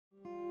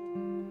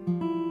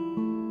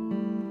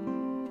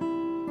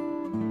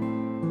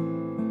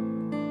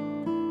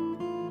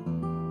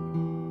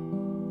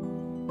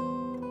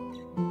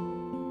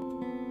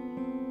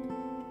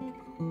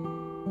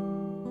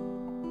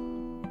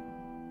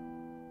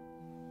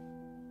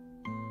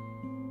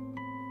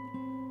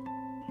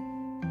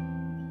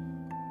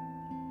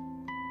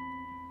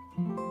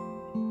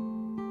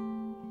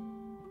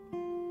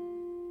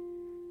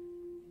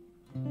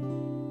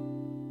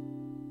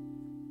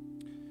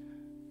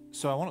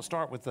So I want to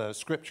start with a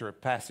scripture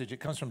passage. It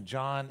comes from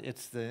John.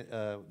 It's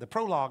the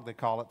prologue, they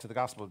call it, to the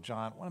Gospel of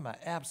John. One of my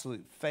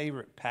absolute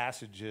favorite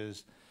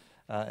passages,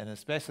 and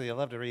especially I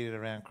love to read it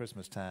around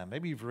Christmas time.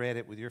 Maybe you've read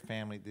it with your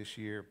family this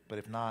year, but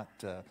if not,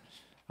 I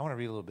want to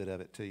read a little bit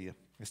of it to you.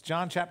 It's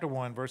John chapter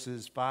 1,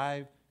 verses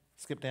 5,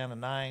 skip down to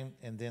 9,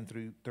 and then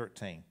through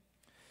 13.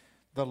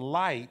 The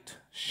light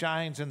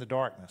shines in the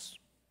darkness,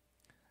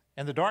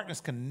 and the darkness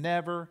can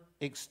never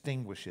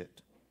extinguish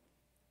it.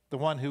 The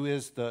one who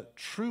is the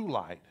true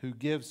light, who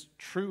gives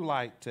true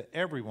light to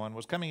everyone,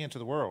 was coming into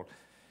the world.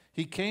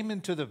 He came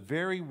into the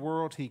very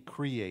world he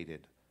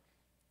created,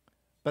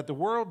 but the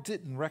world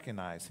didn't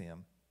recognize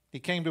him. He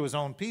came to his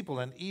own people,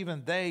 and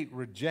even they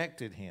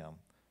rejected him.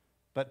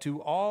 But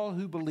to all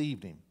who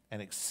believed him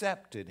and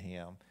accepted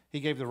him, he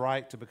gave the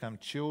right to become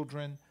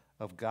children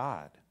of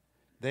God.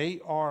 They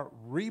are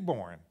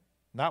reborn,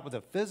 not with a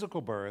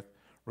physical birth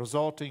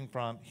resulting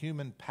from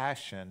human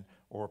passion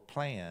or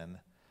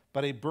plan,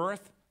 but a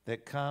birth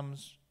that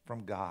comes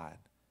from God.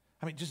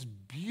 I mean, just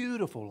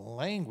beautiful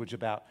language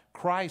about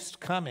Christ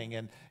coming.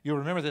 And you'll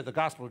remember that the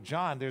Gospel of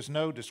John, there's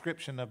no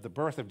description of the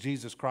birth of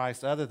Jesus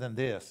Christ other than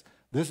this.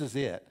 This is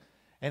it.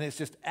 And it's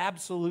just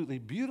absolutely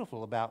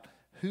beautiful about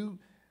who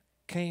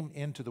came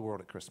into the world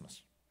at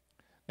Christmas.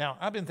 Now,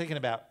 I've been thinking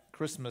about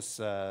Christmas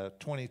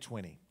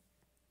 2020.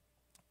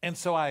 And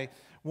so I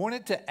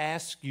wanted to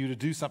ask you to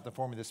do something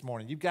for me this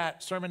morning. You've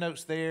got sermon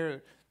notes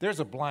there. There's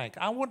a blank.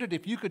 I wondered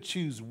if you could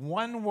choose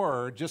one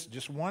word,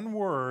 just one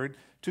word,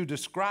 to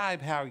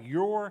describe how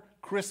your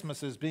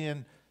Christmas has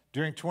been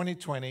during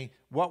 2020.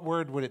 What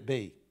word would it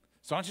be?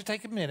 So why don't you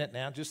take a minute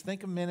now, just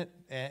think a minute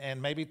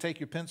and maybe take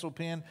your pencil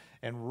pen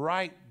and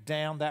write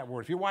down that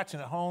word. If you're watching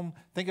at home,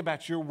 think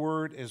about your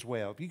word as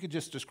well. If you could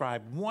just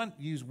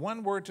use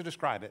one word to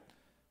describe it,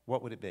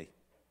 what would it be?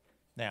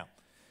 Now,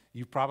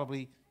 you've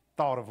probably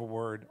thought of a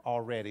word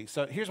already.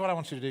 So here's what I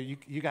want you to do.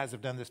 You guys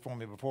have done this for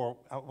me before.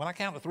 When I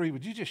count to 3,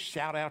 would you just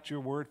shout out your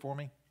word for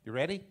me? You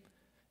ready?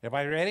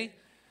 Everybody ready?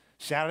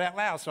 Shout it out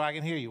loud so I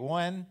can hear you.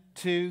 1,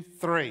 2,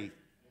 3.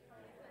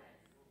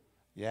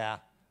 Yeah.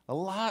 A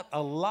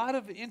lot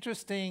of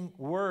interesting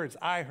words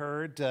I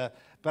heard,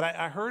 but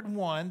I heard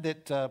one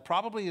that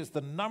probably is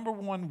the number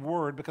one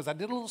word because I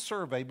did a little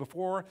survey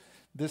before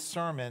this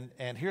sermon,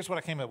 and here's what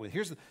I came up with.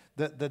 Here's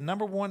the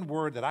number one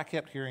word that I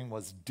kept hearing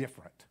was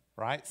different,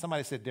 right?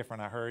 Somebody said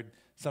different, I heard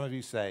some of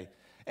you say.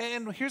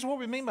 And here's what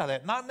we mean by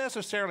that. Not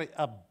necessarily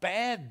a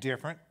bad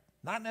different,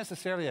 not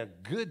necessarily a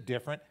good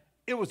different,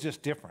 it was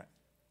just different.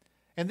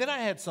 And then I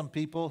had some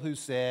people who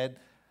said,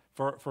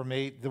 for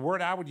me, the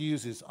word I would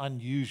use is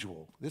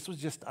unusual. This was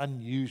just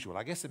unusual.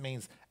 I guess it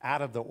means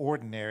out of the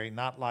ordinary,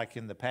 not like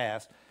in the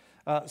past.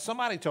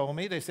 Somebody told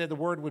me, they said the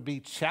word would be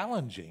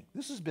challenging.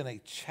 This has been a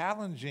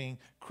challenging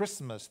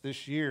Christmas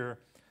this year,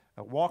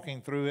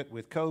 walking through it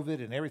with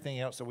COVID and everything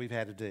else that we've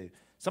had to do.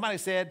 Somebody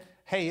said,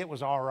 hey, it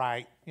was all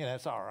right. You know,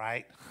 it's all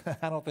right.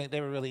 I don't think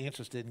they were really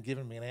interested in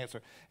giving me an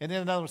answer. And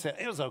then another one said,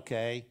 it was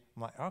okay.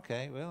 I'm like,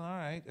 okay, well, all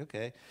right,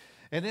 okay.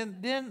 And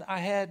then I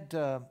had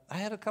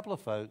a couple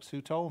of folks who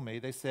told me,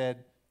 they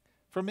said,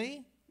 for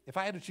me, if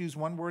I had to choose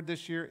one word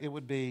this year, it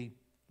would be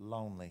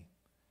lonely.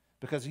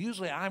 Because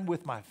usually I'm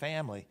with my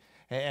family,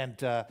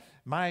 and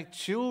my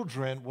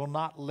children will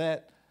not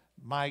let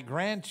my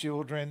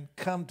grandchildren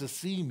come to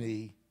see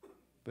me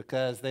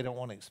because they don't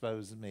want to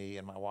expose me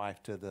and my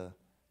wife to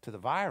the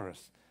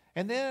virus.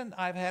 And then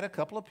I've had a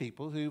couple of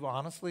people who've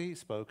honestly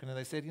spoken, and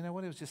they said, you know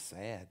what, it was just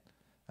sad.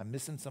 I'm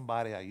missing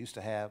somebody I used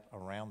to have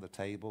around the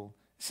table.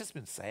 It's just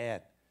been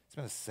sad. It's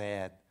been a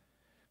sad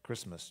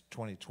Christmas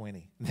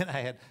 2020. And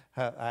then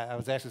I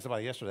was asking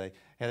somebody yesterday,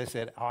 and they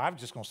said, oh, I'm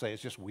just going to say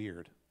it's just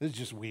weird. This is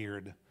just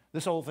weird.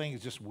 This whole thing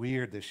is just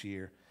weird this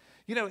year.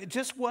 You know, it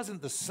just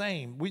wasn't the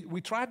same. We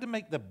tried to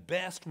make the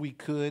best we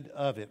could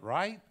of it,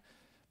 right?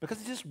 Because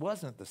it just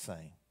wasn't the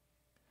same.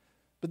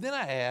 But then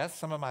I asked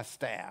some of my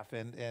staff,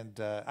 and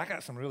I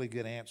got some really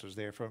good answers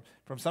there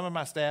from some of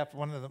my staff.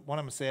 One of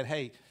them said,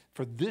 hey,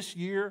 for this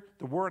year,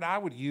 the word I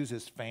would use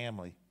is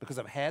family, because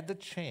I've had the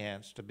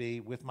chance to be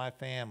with my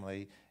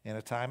family in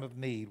a time of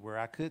need where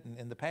I couldn't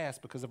in the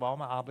past because of all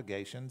my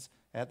obligations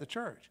at the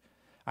church.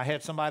 I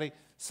had somebody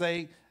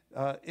say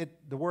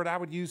the word I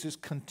would use is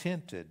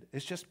contented.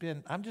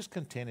 I'm just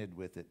contented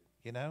with it,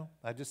 you know.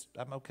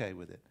 I'm okay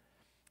with it.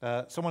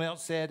 Someone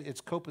else said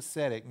it's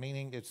copacetic,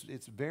 meaning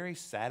it's very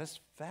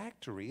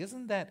satisfactory.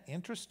 Isn't that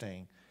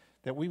interesting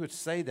that we would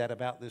say that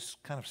about this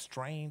kind of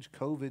strange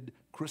COVID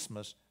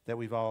Christmas that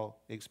we've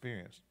all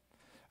experienced?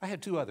 I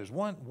had two others.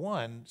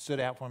 One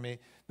stood out for me.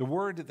 The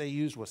word that they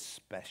used was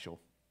special.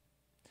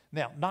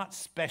 Now, not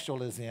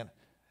special as in,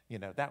 you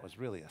know, that was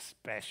really a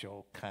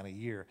special kind of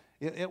year.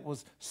 It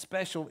was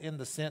special in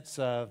the sense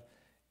of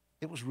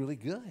it was really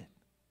good.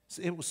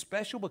 It was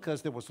special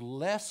because there was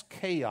less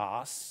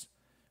chaos.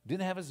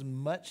 Didn't have as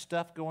much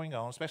stuff going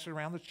on, especially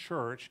around the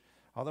church,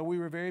 although we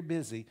were very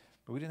busy,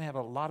 but we didn't have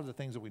a lot of the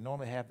things that we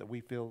normally have that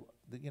we feel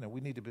that, you know, we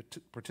need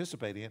to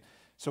participate in.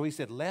 So he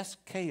said less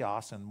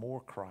chaos and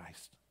more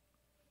Christ.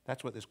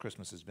 That's what this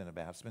Christmas has been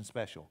about. It's been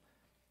special.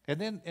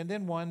 And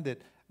then one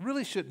that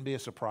really shouldn't be a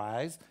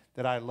surprise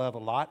that I love a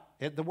lot.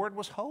 The word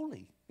was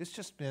holy. It's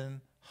just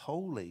been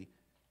holy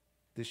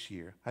this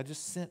year. I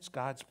just sense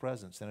God's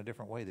presence in a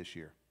different way this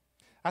year.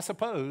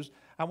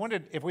 I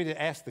wondered if we'd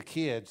asked the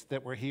kids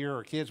that were here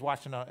or kids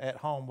watching at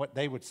home what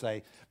they would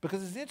say.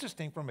 Because it's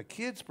interesting from a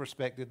kid's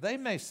perspective, they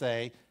may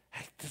say,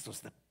 hey, this was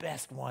the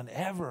best one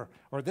ever,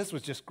 or this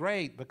was just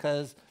great,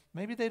 because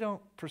maybe they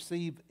don't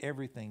perceive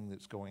everything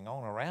that's going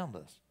on around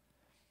us.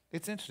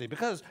 It's interesting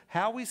because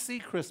how we see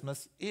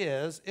Christmas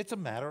it's a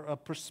matter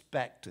of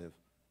perspective.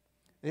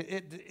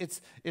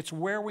 It's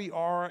where we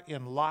are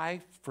in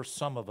life for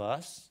some of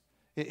us.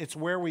 It's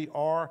where we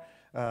are,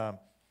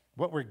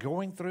 what we're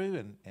going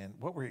through and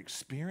what we're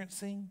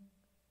experiencing.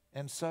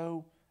 And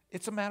so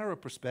it's a matter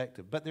of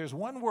perspective. But there's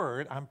one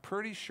word I'm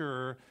pretty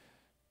sure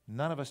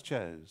none of us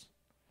chose,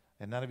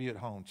 and none of you at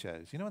home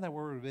chose. You know what that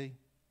word would be?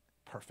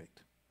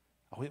 Perfect.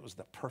 Oh, it was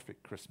the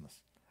perfect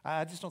Christmas.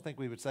 I just don't think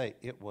we would say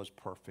it was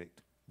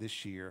perfect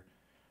this year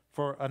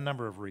for a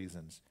number of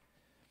reasons.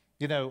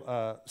 You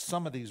know,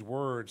 some of these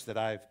words that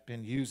I've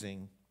been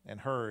using and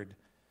heard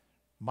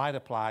might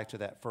apply to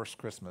that first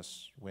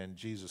Christmas when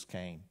Jesus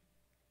came.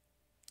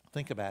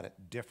 Think about it.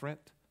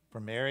 Different for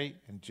Mary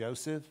and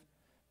Joseph.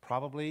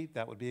 Probably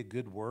that would be a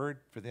good word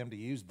for them to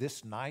use.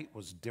 This night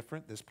was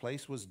different. This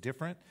place was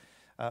different.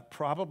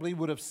 Probably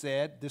would have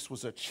said this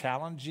was a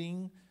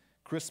challenging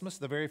Christmas,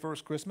 the very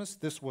first Christmas.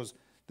 This was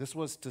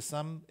to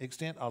some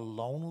extent a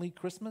lonely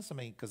Christmas. I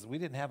mean, because we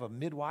didn't have a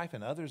midwife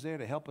and others there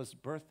to help us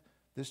birth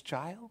this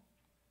child.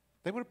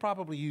 They would have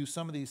probably used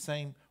some of these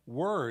same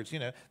words. You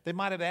know, they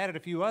might have added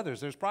a few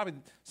others. There's probably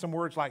some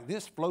words like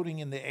this floating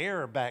in the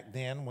air back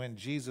then when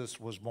Jesus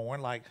was born,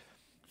 like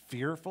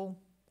fearful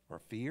or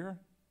fear,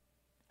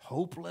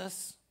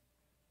 hopeless.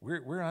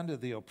 We're under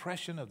the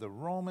oppression of the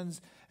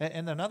Romans.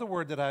 And another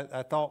word that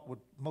I thought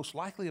would most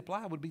likely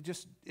apply would be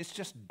it's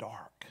just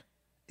dark.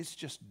 It's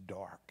just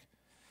dark.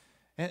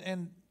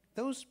 And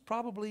those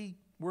probably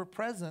were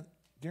present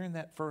during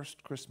that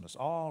first Christmas.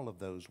 All of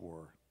those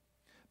were.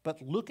 But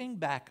looking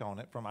back on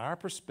it from our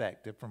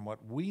perspective, from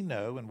what we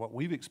know and what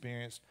we've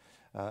experienced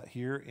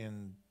here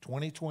in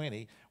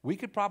 2020, we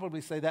could probably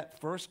say that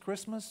first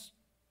Christmas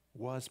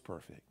was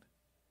perfect.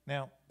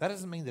 Now, that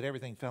doesn't mean that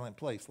everything fell in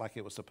place like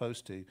it was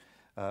supposed to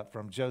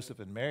from Joseph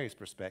and Mary's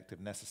perspective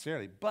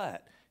necessarily,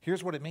 but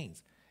here's what it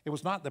means. It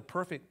was not the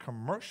perfect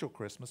commercial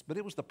Christmas, but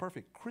it was the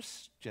perfect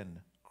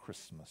Christian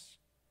Christmas.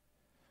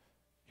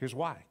 Here's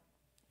why.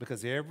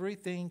 Because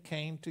everything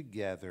came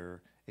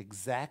together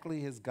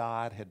exactly as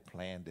God had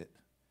planned it,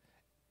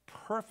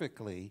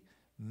 perfectly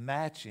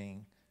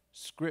matching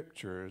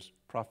Scripture's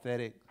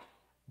prophetic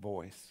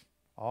voice.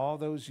 All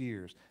those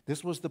years,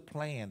 this was the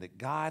plan that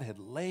God had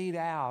laid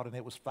out, and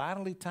it was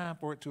finally time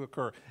for it to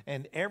occur.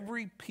 And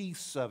every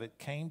piece of it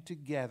came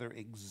together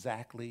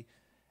exactly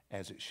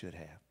as it should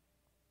have.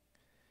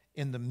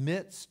 In the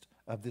midst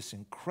of this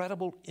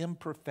incredible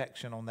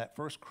imperfection on that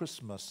first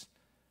Christmas,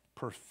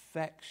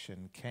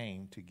 perfection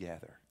came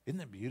together. Isn't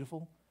it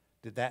beautiful?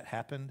 Did that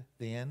happen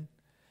then?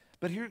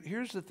 But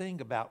here's the thing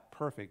about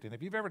perfect. And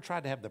if you've ever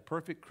tried to have the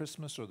perfect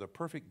Christmas or the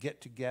perfect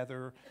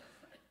get-together,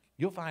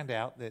 you'll find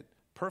out that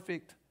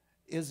perfect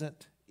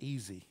isn't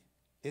easy.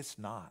 It's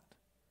not.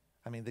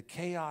 I mean, the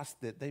chaos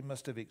that they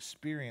must have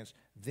experienced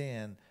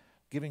then,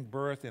 giving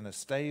birth in a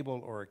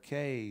stable or a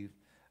cave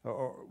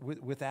or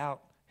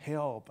without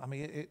help, I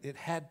mean, it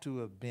had to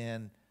have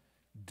been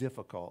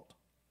difficult,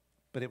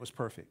 but it was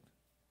perfect.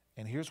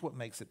 And here's what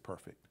makes it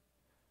perfect.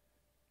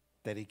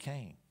 That he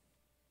came.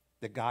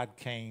 That God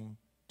came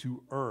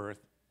to earth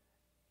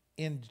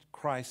in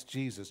Christ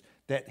Jesus.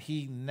 That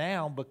he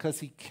now, because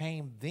he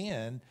came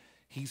then,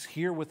 he's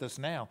here with us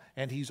now.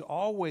 And he's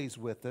always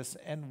with us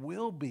and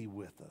will be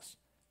with us.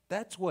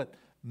 That's what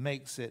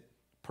makes it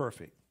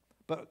perfect.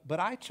 But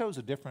I chose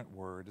a different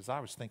word as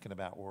I was thinking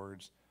about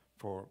words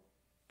for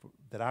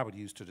that I would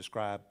use to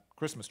describe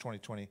Christmas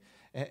 2020.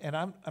 And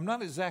I'm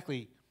not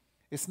exactly,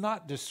 it's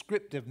not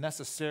descriptive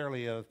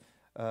necessarily of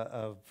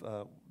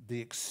the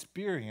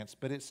experience,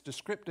 but it's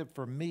descriptive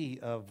for me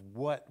of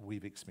what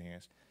we've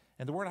experienced.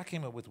 And the word I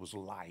came up with was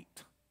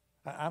light.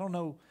 I don't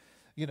know,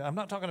 I'm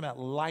not talking about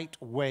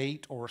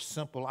lightweight or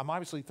simple. I'm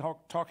obviously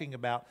talking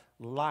about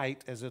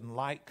light as in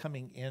light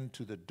coming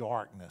into the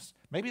darkness.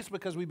 Maybe it's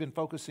because we've been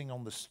focusing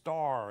on the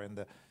star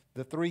and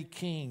the three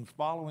kings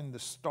following the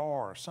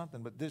star or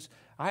something. But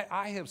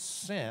I have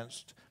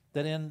sensed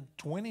that in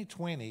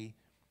 2020,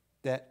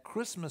 that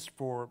Christmas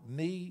for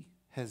me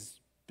has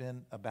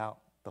been about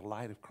the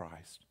light of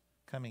Christ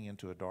coming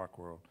into a dark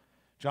world.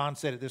 John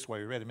said it this way.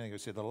 We read it a minute ago. He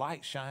said, the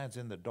light shines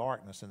in the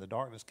darkness, and the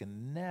darkness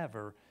can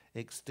never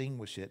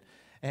extinguish it.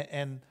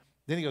 And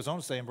then he goes on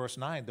to say in verse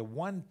 9, the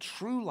one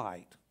true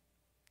light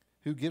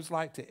who gives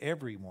light to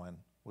everyone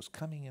was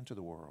coming into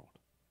the world.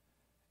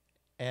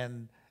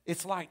 And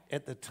it's like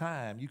at the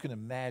time, you can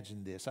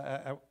imagine this.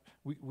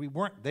 We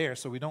weren't there,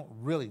 so we don't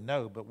really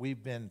know, but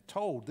we've been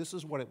told this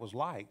is what it was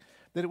like,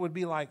 that it would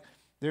be like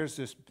there's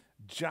this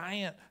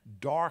giant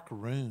dark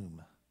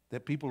room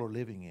that people are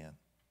living in.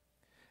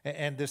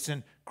 And this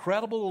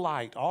incredible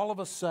light, all of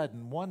a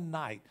sudden, one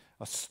night,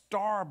 a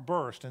star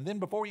burst. And then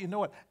before you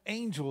know it,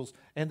 angels,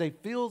 and they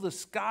fill the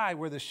sky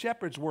where the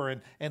shepherds were,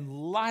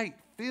 and light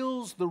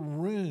fills the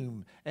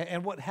room.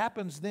 And what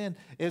happens then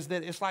is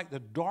that it's like the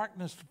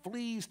darkness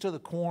flees to the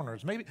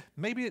corners.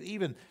 Maybe it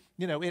even,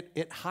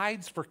 it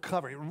hides for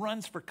cover. It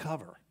runs for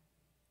cover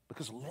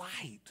because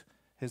light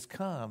has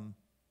come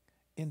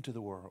into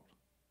the world.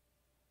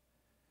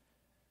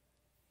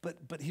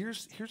 But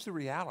here's the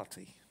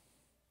reality.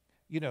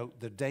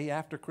 The day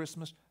after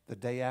Christmas, the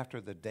day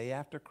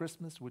after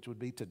Christmas, which would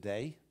be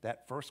today,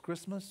 that first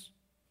Christmas,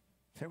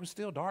 there was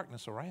still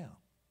darkness around.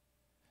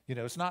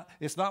 It's not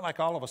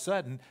like all of a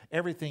sudden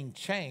everything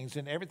changed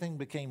and everything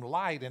became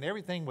light and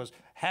everything was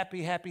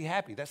happy, happy,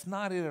 happy. That's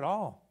not it at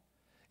all.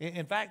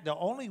 In fact, the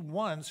only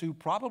ones who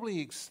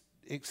probably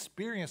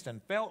experienced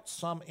and felt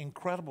some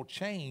incredible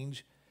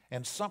change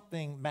and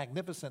something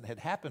magnificent had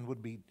happened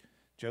would be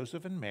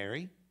Joseph and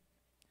Mary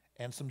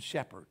and some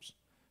shepherds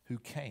who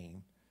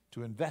came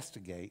to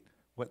investigate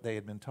what they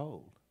had been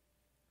told.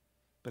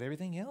 But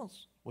everything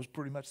else was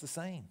pretty much the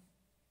same.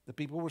 The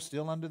people were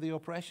still under the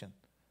oppression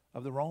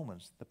of the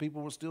Romans. The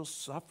people were still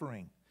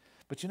suffering.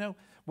 But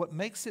what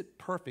makes it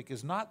perfect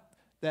is not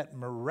that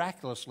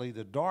miraculously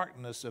the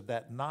darkness of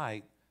that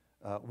night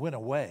went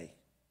away,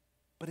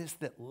 but it's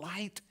that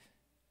light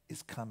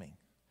is coming.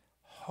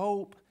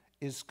 Hope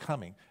is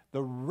coming.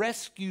 The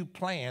rescue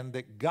plan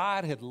that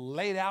God had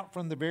laid out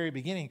from the very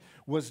beginning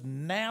was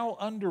now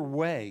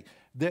underway.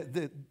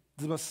 The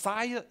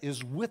Messiah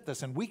is with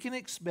us, and we can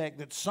expect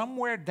that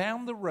somewhere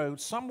down the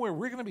road, somewhere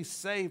we're going to be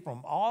saved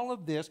from all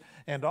of this,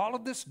 and all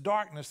of this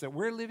darkness that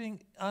we're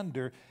living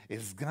under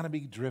is going to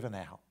be driven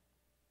out.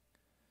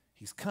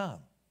 He's come.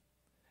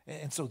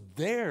 And so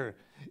there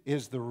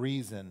is the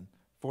reason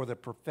for the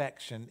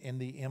perfection in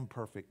the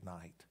imperfect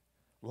night.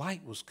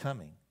 Light was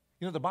coming.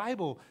 The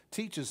Bible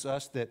teaches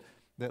us that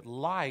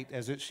light,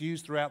 as it's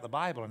used throughout the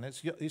Bible, and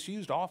it's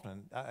used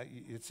often.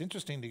 It's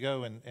interesting to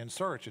go and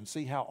search and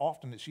see how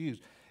often it's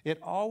used. It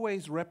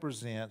always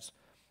represents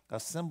a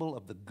symbol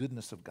of the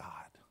goodness of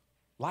God.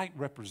 Light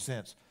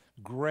represents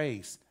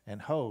grace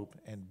and hope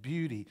and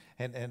beauty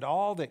and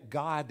all that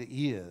God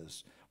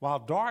is, while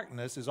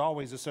darkness is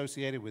always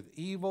associated with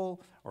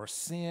evil or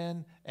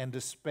sin and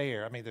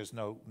despair. I mean, there's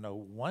no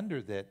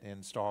wonder that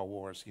in Star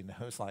Wars,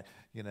 it's like,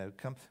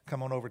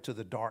 come on over to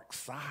the dark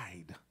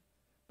side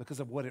because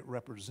of what it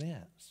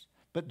represents.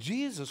 But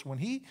Jesus, when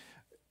he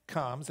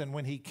comes and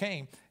when he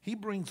came, he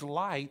brings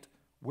light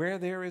where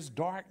there is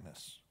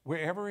darkness,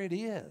 wherever it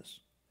is.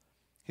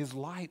 His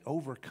light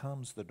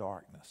overcomes the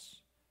darkness.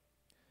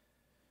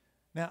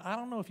 Now, I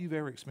don't know if you've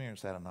ever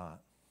experienced that or not,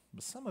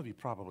 but some of you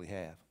probably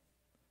have.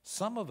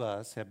 Some of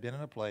us have been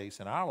in a place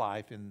in our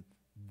life in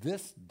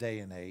this day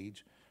and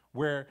age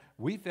where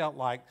we felt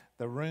like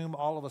the room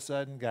all of a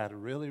sudden got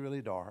really,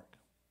 really dark.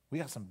 We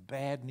got some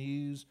bad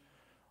news,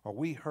 or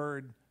we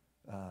heard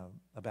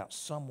about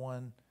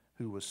someone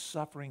who was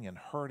suffering and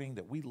hurting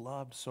that we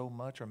loved so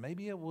much, or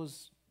maybe it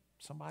was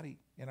somebody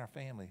in our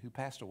family who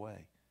passed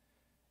away.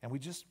 And we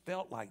just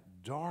felt like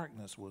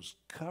darkness was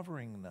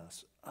covering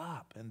us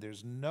up, and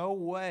there's no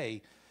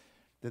way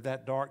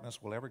that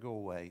darkness will ever go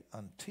away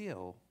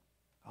until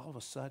all of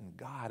a sudden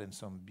God in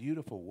some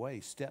beautiful way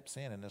steps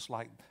in, and it's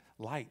like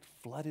light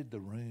flooded the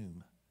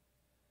room.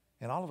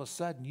 And all of a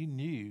sudden you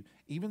knew,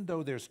 even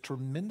though there's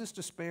tremendous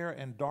despair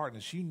and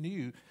darkness, you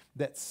knew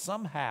that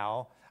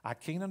somehow, I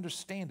can't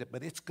understand it,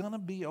 but it's going to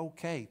be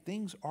okay.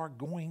 Things are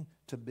going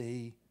to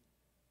be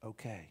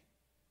okay.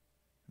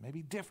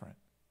 Maybe different,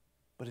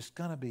 but it's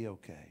going to be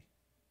okay.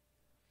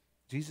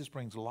 Jesus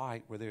brings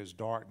light where there's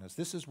darkness.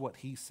 This is what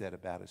he said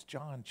about us.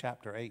 John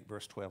chapter 8,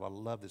 verse 12. I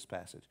love this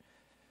passage.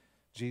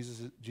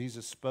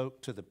 Jesus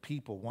spoke to the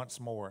people once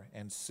more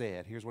and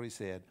said, here's what he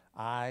said,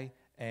 I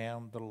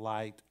am the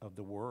light of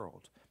the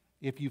world.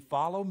 If you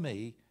follow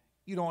me,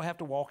 you don't have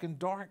to walk in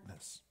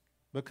darkness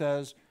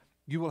because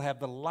you will have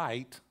the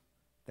light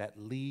that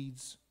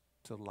leads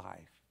to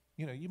life.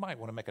 You might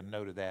want to make a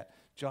note of that.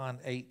 John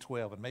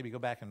 8:12, and maybe go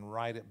back and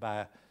write it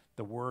by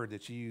the word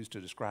that you used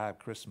to describe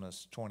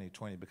Christmas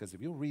 2020, because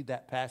if you'll read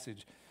that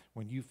passage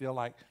when you feel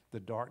like the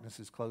darkness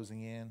is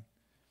closing in,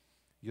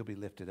 you'll be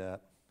lifted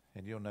up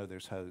and you'll know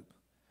there's hope.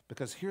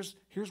 Because here's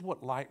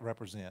what light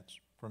represents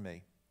for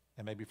me,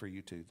 and maybe for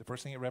you too. The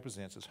first thing it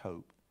represents is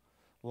hope.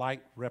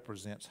 Light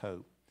represents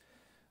hope.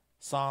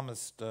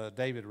 Psalmist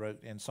David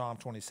wrote in Psalm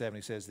 27,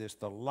 he says this,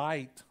 the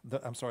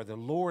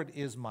Lord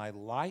is my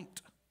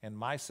light and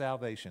my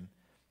salvation.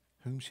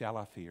 Whom shall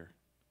I fear?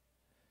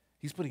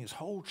 He's putting his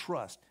whole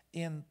trust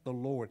in the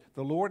Lord.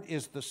 The Lord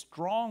is the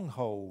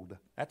stronghold.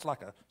 That's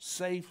like a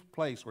safe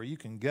place where you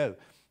can go.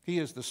 He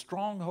is the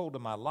stronghold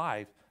of my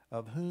life.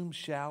 Of whom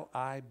shall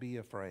I be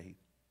afraid?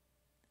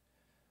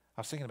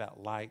 I was thinking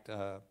about light.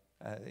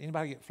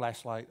 Anybody get a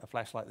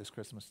flashlight this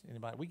Christmas?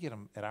 Anybody? We get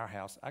them at our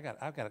house. I've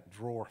got a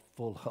drawer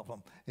full of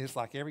them. It's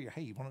like every year,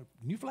 hey, you want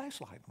a new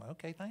flashlight? I'm like,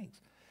 okay,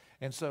 thanks.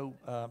 And so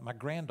my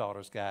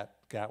granddaughter's got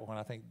one.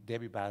 I think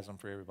Debbie buys them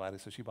for everybody,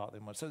 so she bought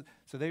them one. So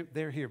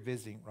they're here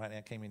visiting right now.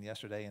 Came in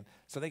yesterday, and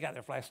so they got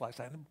their flashlights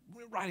out, and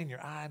right in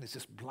your eye, and it's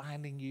just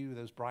blinding you,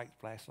 those bright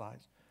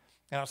flashlights.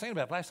 And I was thinking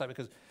about flashlight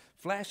because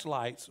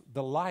flashlights,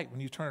 the light, when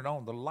you turn it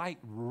on, the light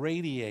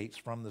radiates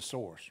from the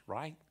source,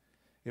 right?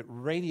 It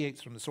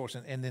radiates from the source.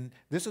 And then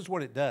this is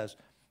what it does.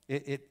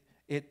 It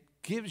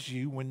gives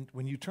you,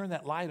 when you turn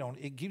that light on,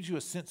 it gives you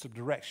a sense of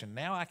direction.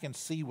 Now I can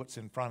see what's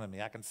in front of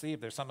me. I can see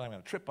if there's something I'm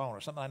going to trip on or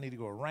something I need to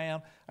go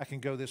around. I can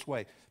go this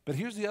way. But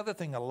here's the other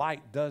thing a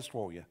light does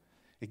for you.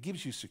 It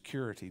gives you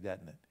security,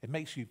 doesn't it? It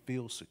makes you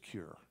feel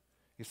secure.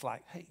 It's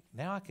like, hey,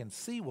 now I can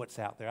see what's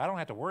out there. I don't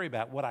have to worry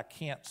about what I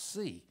can't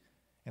see.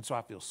 And so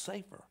I feel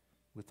safer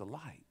with the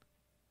light.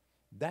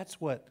 That's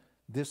what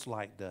this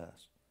light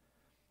does.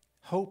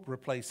 Hope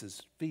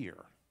replaces fear,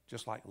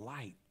 just like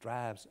light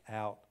drives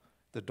out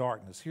the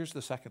darkness. Here's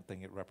the second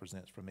thing it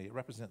represents for me. It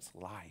represents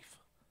life.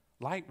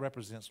 Light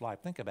represents life.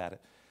 Think about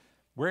it.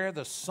 Where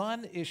the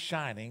sun is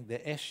shining,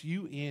 the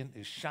S-U-N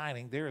is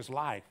shining, there is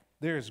life.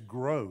 There is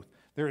growth.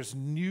 There is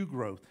new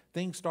growth.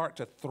 Things start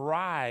to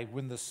thrive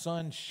when the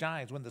sun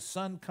shines. When the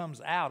sun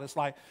comes out, it's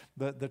like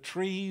the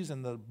trees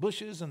and the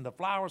bushes and the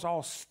flowers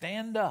all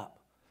stand up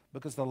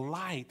because the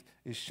light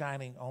is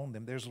shining on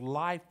them. There's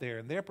life there,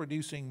 and they're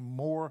producing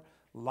more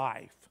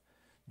life.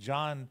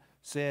 John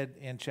said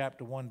in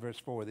chapter 1, verse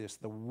 4, this,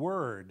 the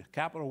Word,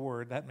 capital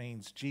Word, that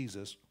means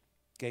Jesus,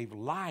 gave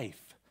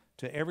life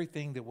to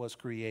everything that was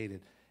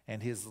created,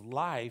 and his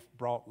life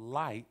brought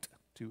light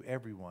to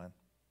everyone.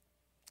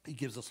 He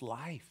gives us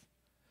life.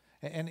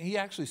 And he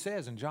actually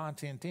says in John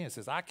 10:10, it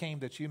says, I came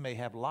that you may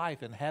have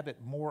life and have it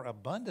more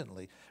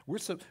abundantly.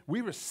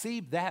 We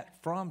receive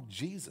that from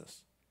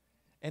Jesus.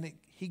 And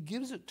he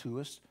gives it to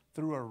us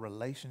through a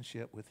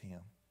relationship with him.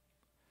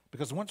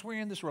 Because once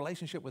we're in this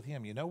relationship with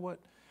him, you know what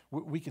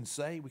we can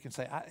say? We can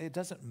say, it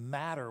doesn't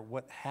matter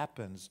what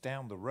happens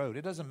down the road.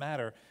 It doesn't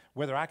matter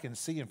whether I can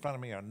see in front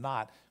of me or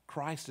not.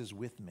 Christ is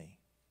with me,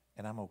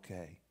 and I'm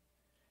okay.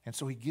 And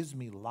so he gives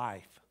me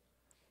life.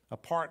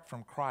 Apart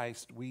from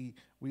Christ, we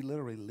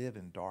literally live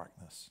in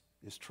darkness.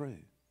 It's true.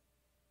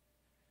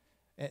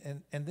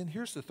 And then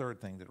here's the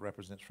third thing that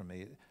represents for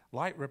me.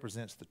 Light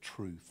represents the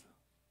truth.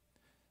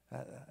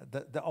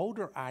 The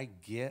older I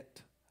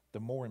get, the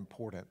more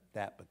important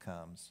that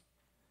becomes.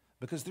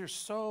 Because there's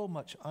so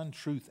much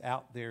untruth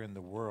out there in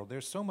the world.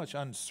 There's so much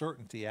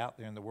uncertainty out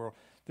there in the world.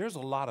 There's a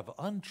lot of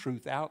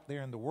untruth out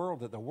there in the world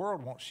that the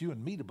world wants you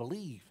and me to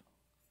believe.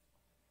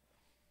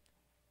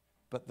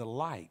 But the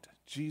light,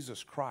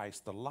 Jesus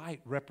Christ, the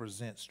light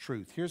represents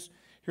truth.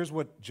 Here's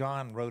what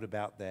John wrote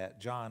about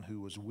that. John,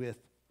 who was with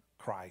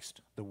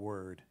Christ, the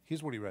Word.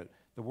 Here's what he wrote.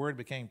 The Word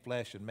became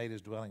flesh and made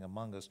his dwelling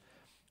among us.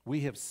 We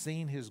have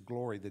seen his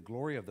glory, the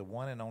glory of the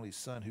one and only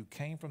Son who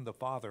came from the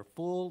Father,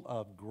 full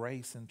of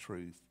grace and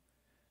truth.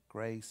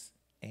 Grace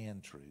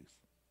and truth.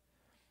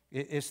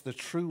 It's the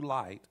true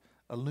light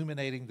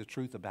illuminating the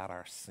truth about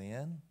our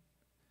sin.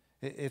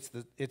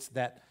 It's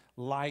that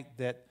light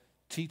that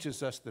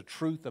teaches us the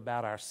truth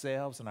about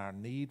ourselves and our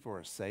need for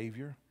a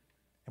Savior.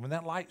 And when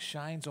that light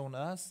shines on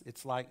us,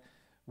 it's like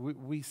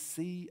we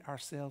see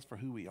ourselves for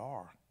who we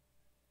are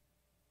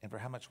and for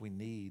how much we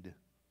need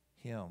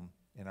him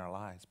in our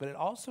lives. But it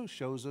also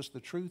shows us the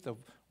truth of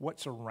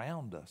what's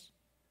around us.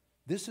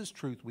 This is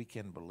truth we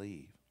can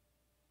believe.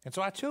 And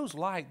so I chose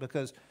light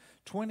because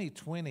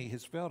 2020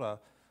 has felt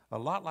a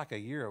lot like a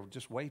year of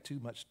just way too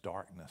much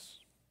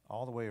darkness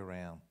all the way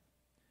around.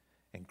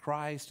 And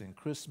Christ and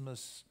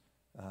Christmas,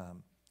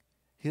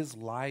 his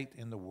light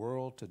in the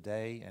world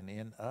today and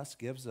in us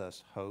gives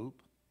us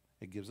hope,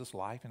 it gives us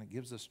life, and it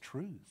gives us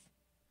truth.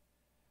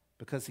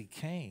 Because he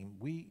came,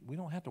 we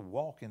don't have to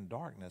walk in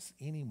darkness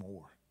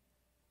anymore.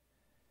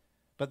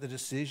 But the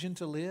decision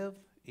to live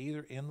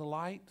either in the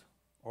light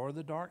or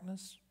the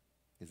darkness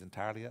is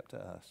entirely up to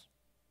us,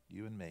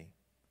 you and me.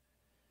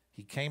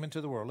 He came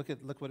into the world.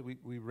 Look what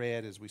we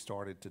read as we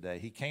started today.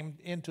 He came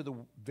into the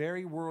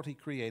very world he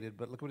created,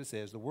 but look what it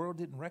says. The world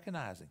didn't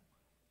recognize him.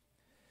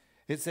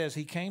 It says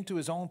he came to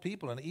his own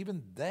people, and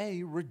even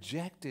they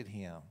rejected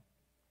him.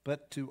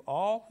 But to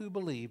all who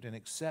believed and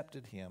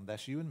accepted him,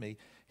 that's you and me,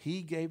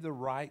 he gave the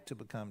right to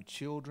become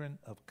children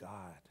of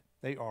God.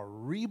 They are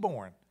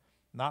reborn,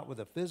 not with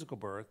a physical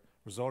birth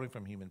resulting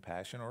from human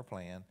passion or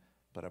plan,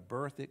 but a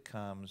birth that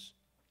comes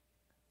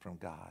from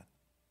God.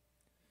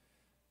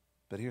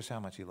 But here's how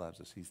much he loves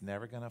us. He's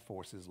never going to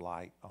force his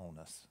light on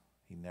us.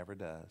 He never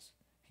does.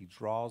 He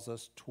draws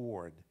us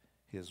toward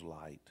his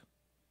light.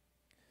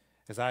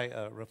 As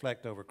I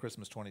reflect over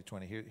Christmas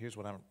 2020, here's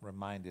what I'm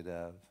reminded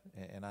of,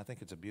 and I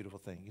think it's a beautiful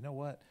thing. You know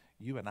what?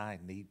 You and I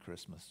need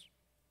Christmas.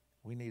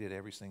 We need it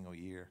every single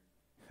year.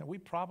 We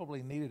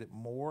probably needed it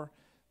more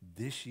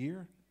this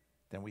year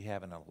than we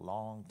have in a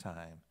long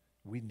time.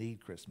 We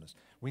need Christmas.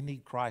 We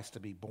need Christ to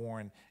be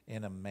born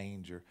in a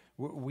manger.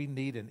 We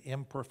need an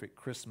imperfect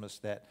Christmas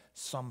that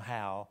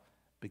somehow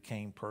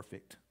became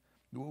perfect.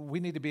 We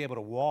need to be able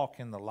to walk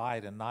in the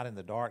light and not in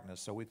the darkness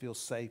so we feel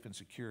safe and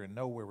secure and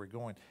know where we're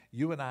going.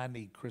 You and I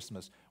need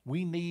Christmas.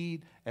 We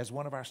need, as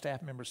one of our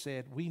staff members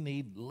said, we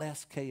need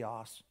less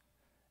chaos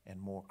and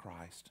more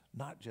Christ,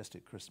 not just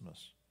at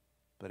Christmas,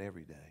 but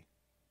every day.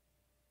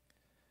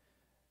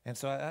 And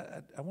so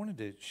I wanted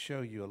to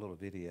show you a little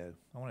video.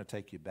 I want to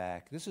take you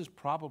back. This is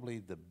probably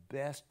the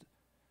best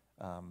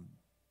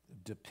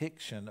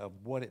depiction of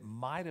what it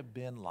might have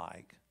been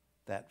like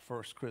that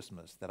first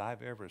Christmas that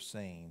I've ever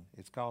seen.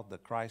 It's called The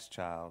Christ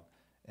Child,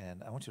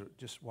 and I want you to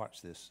just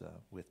watch this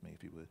with me,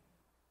 if you would.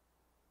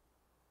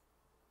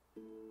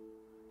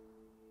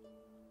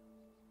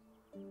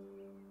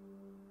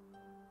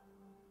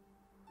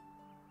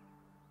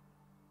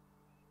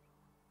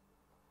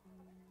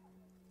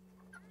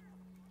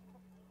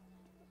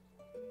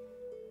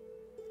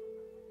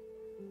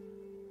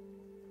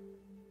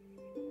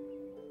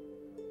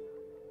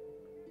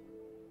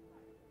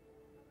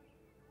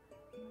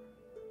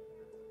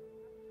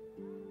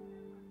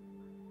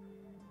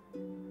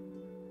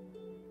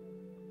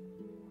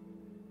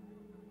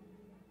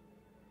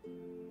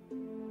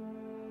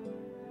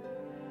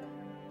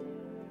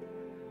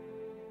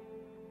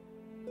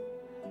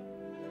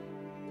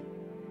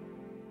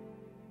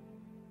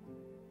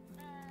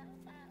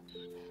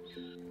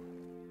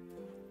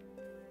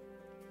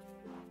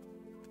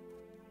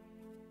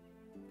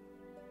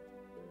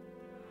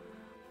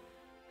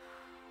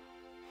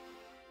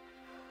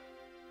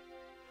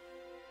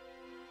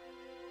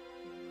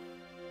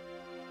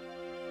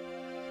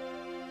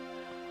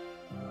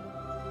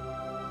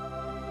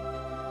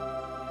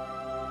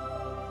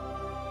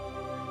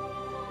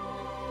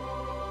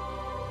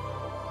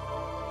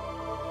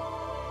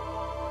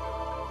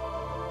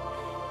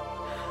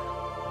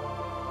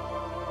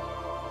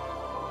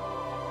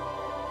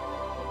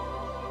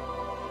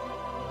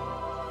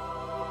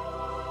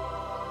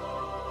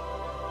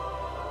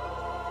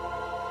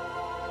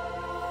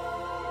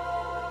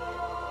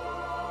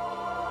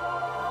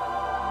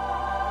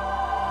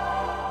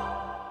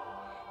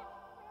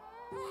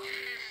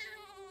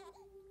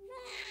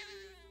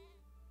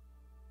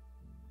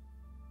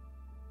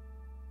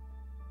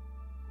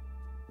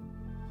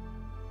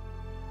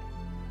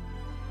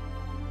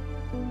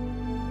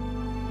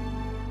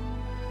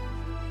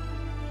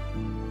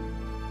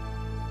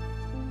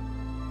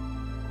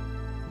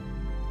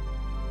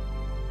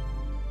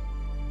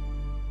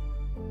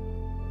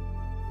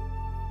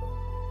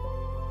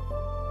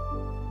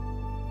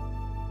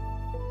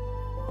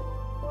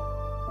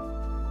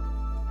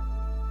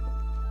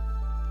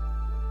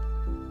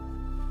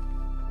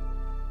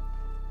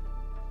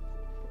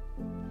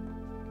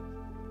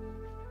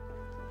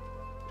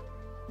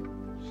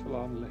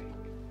 Shalom Lake.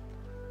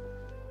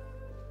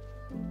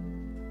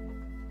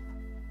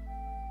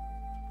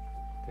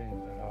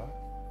 Denver.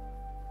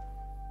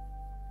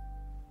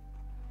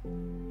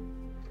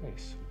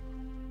 Towson.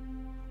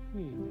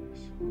 Venus.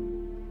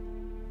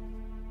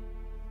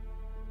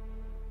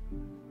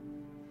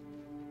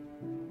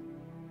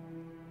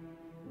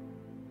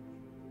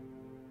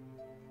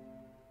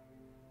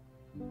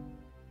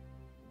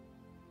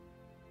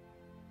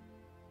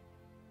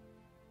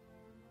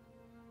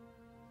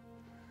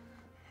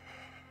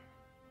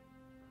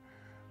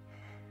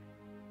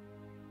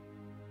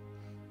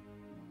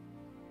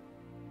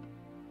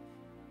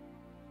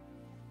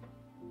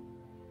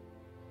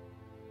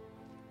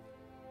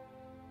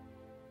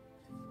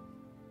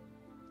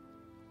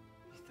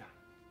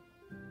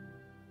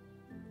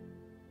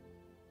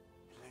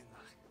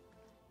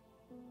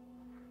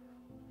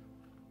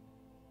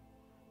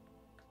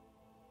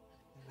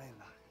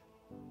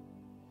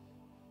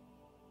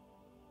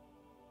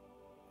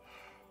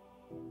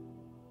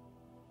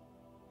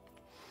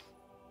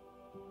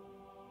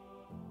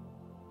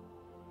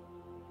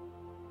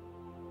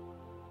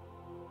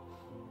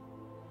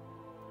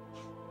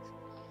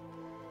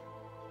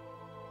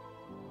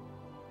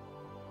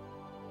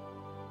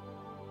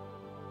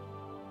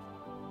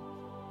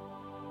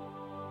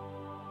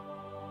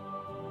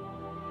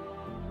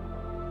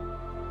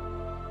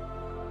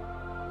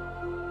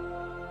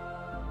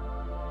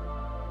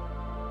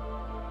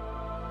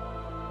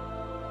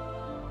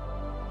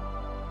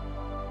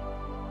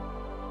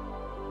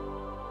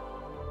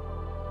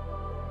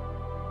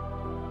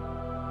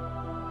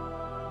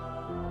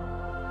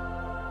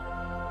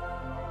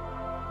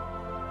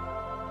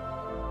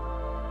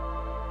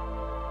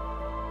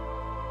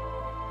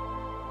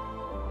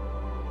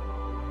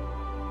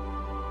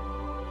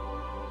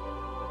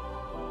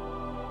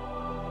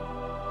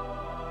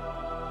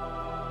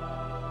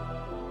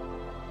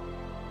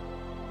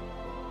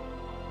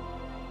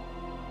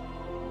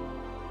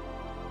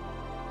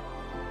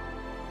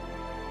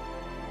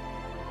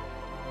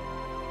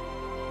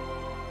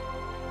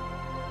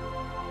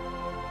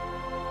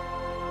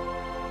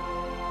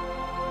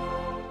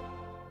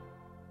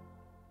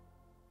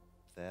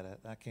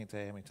 I can't tell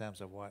you how many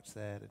times I've watched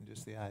that, and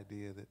just the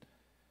idea that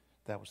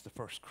that was the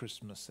first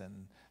Christmas,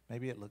 and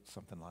maybe it looked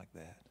something like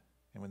that.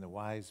 And when the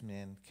wise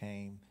men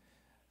came,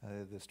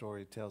 the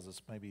story tells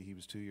us maybe he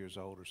was 2 years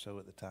old or so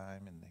at the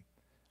time, and they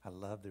I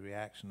love the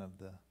reaction of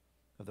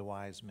the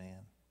wise man.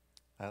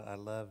 I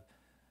love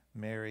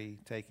Mary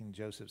taking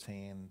Joseph's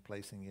hand,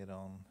 placing it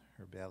on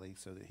her belly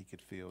so that he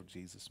could feel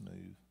Jesus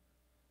move.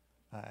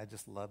 I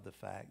just love the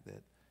fact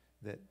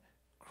that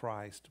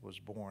Christ was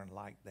born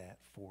like that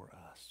for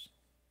us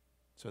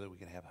so that we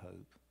could have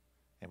hope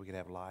and we could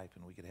have life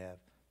and we could have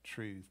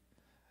truth.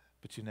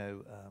 But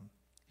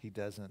he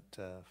doesn't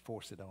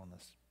force it on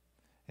us.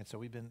 And so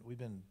we've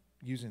been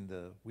using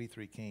the We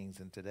Three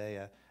Kings, and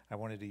today I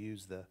wanted to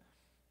use the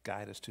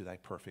guide us to thy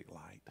perfect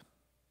light.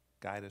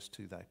 Guide us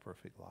to thy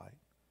perfect light.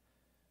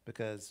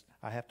 Because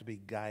I have to be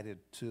guided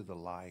to the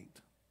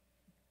light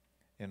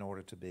in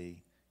order to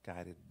be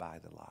guided by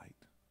the light.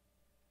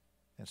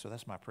 And so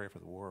that's my prayer for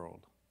the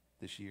world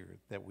this year,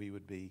 that we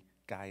would be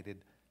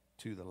guided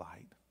to the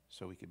light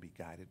so we could be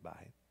guided by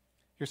it.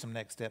 Here's some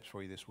next steps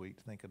for you this week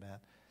to think about.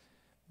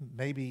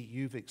 Maybe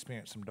you've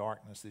experienced some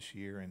darkness this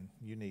year and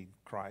you need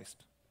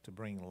Christ to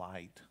bring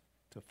light,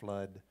 to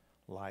flood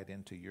light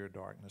into your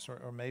darkness.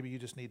 Or maybe you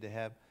just need to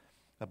have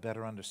a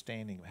better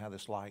understanding of how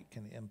this light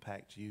can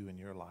impact you in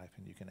your life,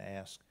 and you can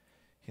ask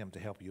him to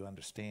help you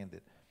understand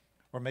it.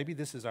 Or maybe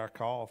this is our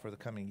call for the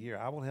coming year.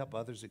 I will help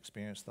others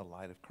experience the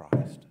light of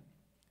Christ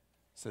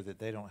so that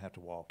they don't have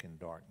to walk in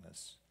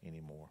darkness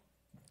anymore.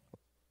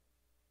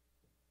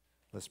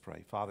 Let's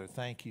pray. Father,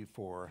 thank you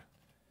for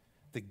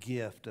the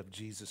gift of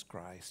Jesus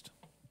Christ,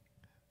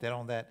 that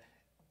on that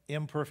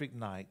imperfect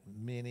night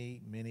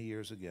many, many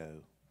years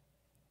ago,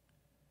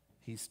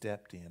 he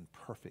stepped in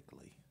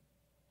perfectly,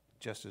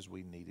 just as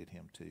we needed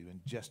him to,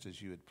 and just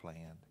as you had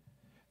planned.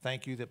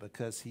 Thank you that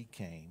because he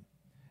came,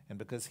 and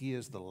because he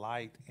is the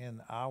light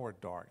in our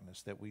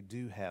darkness, that we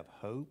do have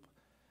hope,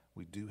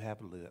 we do have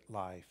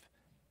life,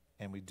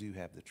 and we do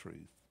have the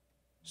truth.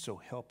 So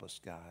help us,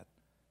 God,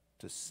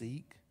 to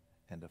seek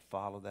and to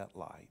follow that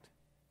light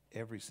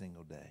every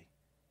single day.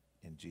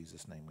 In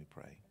Jesus' name we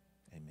pray.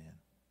 Amen.